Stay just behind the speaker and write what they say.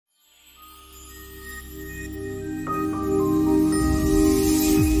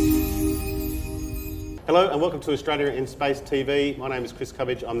Hello and welcome to Australia in Space TV. My name is Chris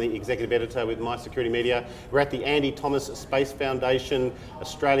Cubbage. I'm the Executive Editor with My Security Media. We're at the Andy Thomas Space Foundation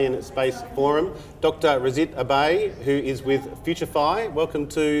Australian Space Forum. Dr Razit Abe, who is with FuturifAI, welcome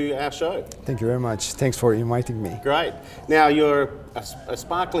to our show. Thank you very much. Thanks for inviting me. Great. Now you're a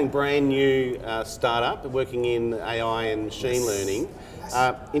sparkling brand new startup working in AI and machine learning.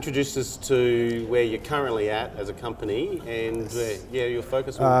 Introduce us to where you're currently at as a company and your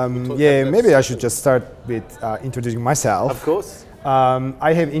focus. Maybe I should just start with introducing myself. Of course.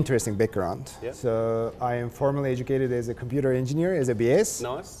 I have interesting background. Yep. So I am formally educated as a computer engineer, as a BS.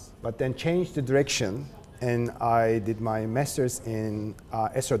 Nice. But then changed the direction and I did my master's in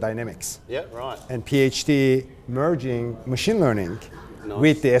astrodynamics. Yeah, right. And PhD merging machine learning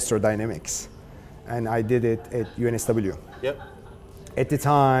with the astrodynamics. And I did it at UNSW. Yep. At the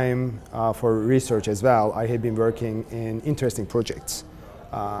time, for research as well, I had been working in interesting projects.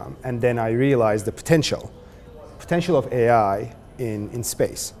 And then I realized the potential of AI in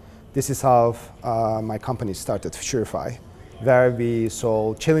space. This is how my company started, FuturifAI, where we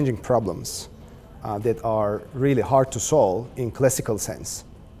solve challenging problems that are really hard to solve in classical sense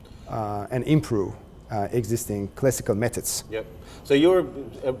and improve existing classical methods. Yep. So you're,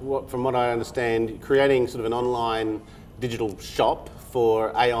 from what I understand, creating sort of an online digital shop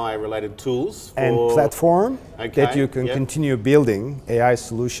for AI-related tools. And platform that you can continue building AI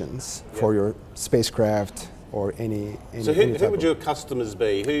solutions for your spacecraft or any So who would your customers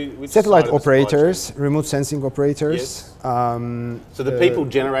be? Satellite operators, remote sensing operators. Yes. So the people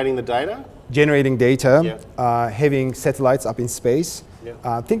generating the data? Generating data, having satellites up in space.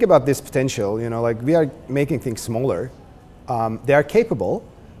 Think about this potential, like we are making things smaller. They are capable,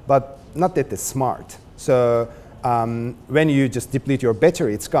 but not that they're smart. So when you just deplete your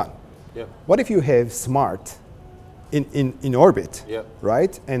battery, it's gone. Yep. What if you have smart in orbit,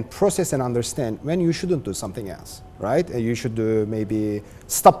 right? And process and understand when you shouldn't do something else, right? And you should maybe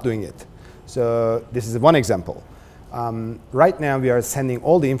stop doing it. So this is one example. Right now we are sending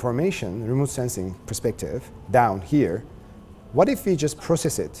all the information, remote sensing perspective, down here. What if we just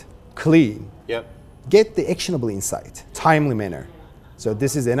process it, clean, get the actionable insight, timely manner? So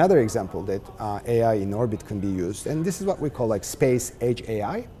this is another example that AI in orbit can be used, and this is what we call like space edge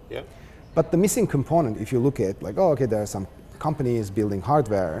AI. But the missing component, if you look at like, there are some companies building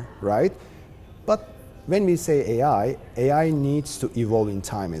hardware, right? But when we say AI, AI needs to evolve in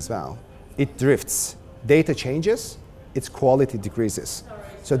time as well. It drifts, data changes, its quality decreases.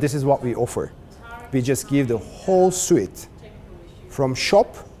 So this is what we offer. We just give the whole suite from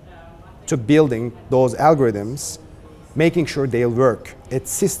shop to building those algorithms, making sure they'll work at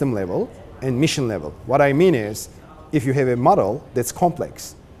system level and mission level. What I mean is, if you have a model that's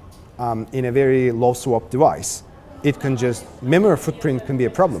complex in a very low swap device, it can just, memory footprint can be a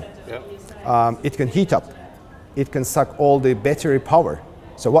problem. It can heat up. It can suck all the battery power.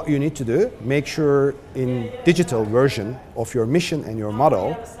 So what you need to do, make sure in digital version of your mission and your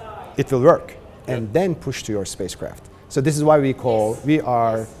model, it will work, and then push to your spacecraft. So this is why we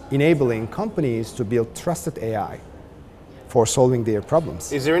are enabling companies to build trusted AI for solving their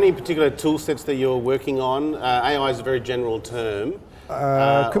problems. Is there any particular tool sets that you're working on? AI is a very general term. Or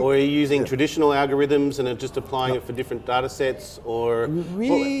are you using traditional algorithms and are just applying it for different data sets? Or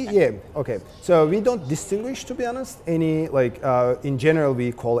So we don't distinguish, to be honest, any, in general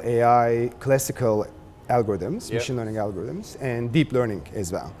we call AI classical algorithms, machine learning algorithms, and deep learning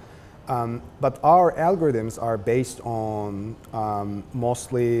as well. But our algorithms are based on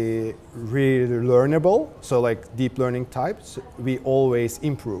mostly relearnable, so like deep learning types. We always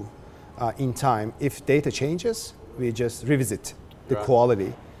improve in time. If data changes, we just revisit the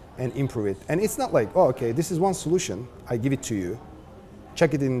quality and improve it. And it's not like, this is one solution, I give it to you,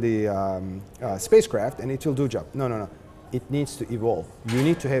 check it in the spacecraft and it will do job. No. It needs to evolve. You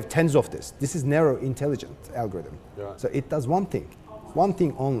need to have tens of this. This is narrow intelligent algorithm. So it does one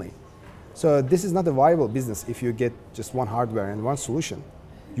thing only. So this is not a viable business if you get just one hardware and one solution.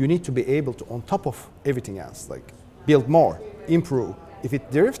 You need to be able to, on top of everything else, like build more, improve. If it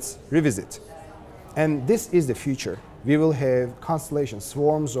drifts, revisit. And this is the future. We will have constellations,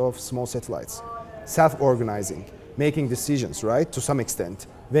 swarms of small satellites, self-organizing, making decisions, right, to some extent,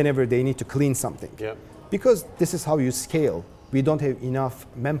 whenever they need to clean something. Because this is how you scale. We don't have enough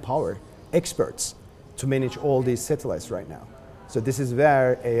manpower, experts, to manage all these satellites right now. So this is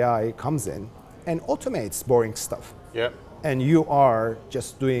where AI comes in and automates boring stuff. And you are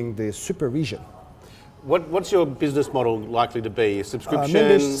just doing the supervision. What's your business model likely to be?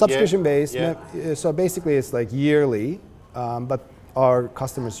 Subscription? Subscription-based. So basically it's like yearly, but our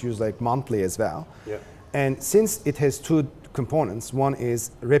customers use like monthly as well. And since it has two components. One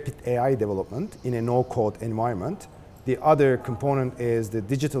is rapid AI development in a no-code environment. The other component is the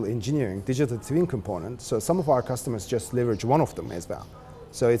digital engineering, digital twin component. So some of our customers just leverage one of them as well.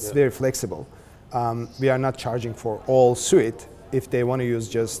 So it's very flexible. We are not charging for all suite. If they want to use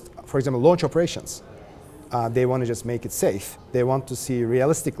just, for example, launch operations, they want to just make it safe. They want to see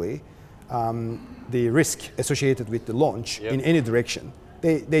realistically the risk associated with the launch in any direction.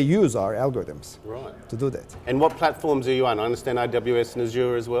 They use our algorithms to do that. And what platforms are you on? I understand AWS and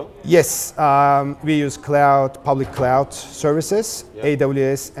Azure as well? Yes, we use cloud, public cloud services.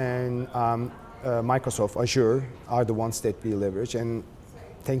 AWS and Microsoft Azure are the ones that we leverage. And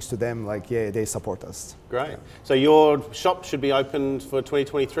thanks to them, they support us. Great. So your shop should be opened for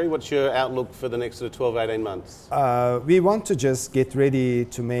 2023. What's your outlook for the next sort of 12, 18 months? We want to just get ready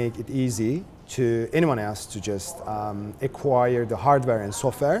to make it easy to anyone else to just acquire the hardware and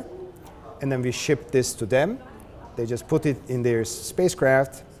software, and then we ship this to them. They just put it in their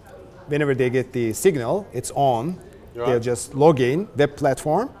spacecraft. Whenever they get the signal, it's on. They'll just log in, web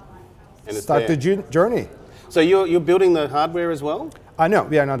platform, and start the journey. So you're building the hardware as well? No,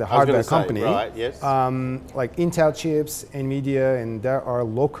 we are not a hardware company. Right, yes. Like Intel chips, NVIDIA, and there are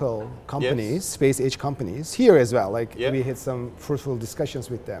local companies, space age companies, here as well. We had some fruitful discussions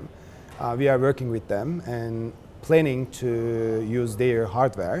with them. We are working with them and planning to use their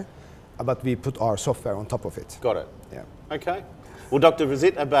hardware, but we put our software on top of it. Got it. Yeah. Okay. Well, Dr.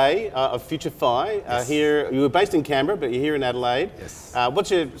 Razit Abe of FuturifAI, here, you were based in Canberra, but you're here in Adelaide. Yes. What's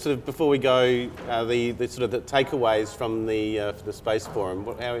your, sort of, before we go, the sort of the takeaways from the Space Forum?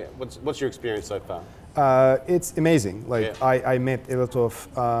 What's your experience so far? It's amazing. I met a lot of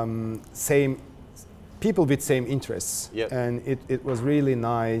people with same interests, and it was really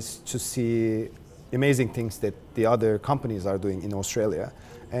nice to see amazing things that the other companies are doing in Australia,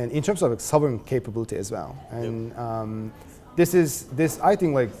 and in terms of sovereign capability as well. And I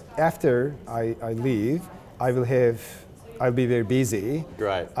think after I leave, I'll be very busy.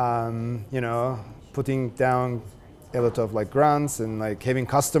 Great. You know, putting down a lot of grants and having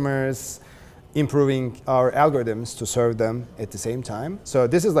customers, improving our algorithms to serve them at the same time. So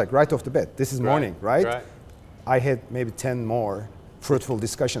this is right off the bat. This is morning, right? I had maybe 10 more fruitful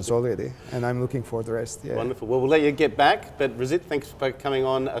discussions already, and I'm looking for the rest. Yeah. Wonderful. Well, we'll let you get back, but Razit, thanks for coming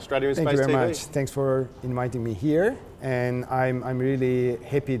on Australia in Space TV. Thank you very much. Thanks for inviting me here, and I'm really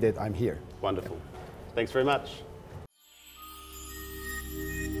happy that I'm here. Wonderful. Thanks very much.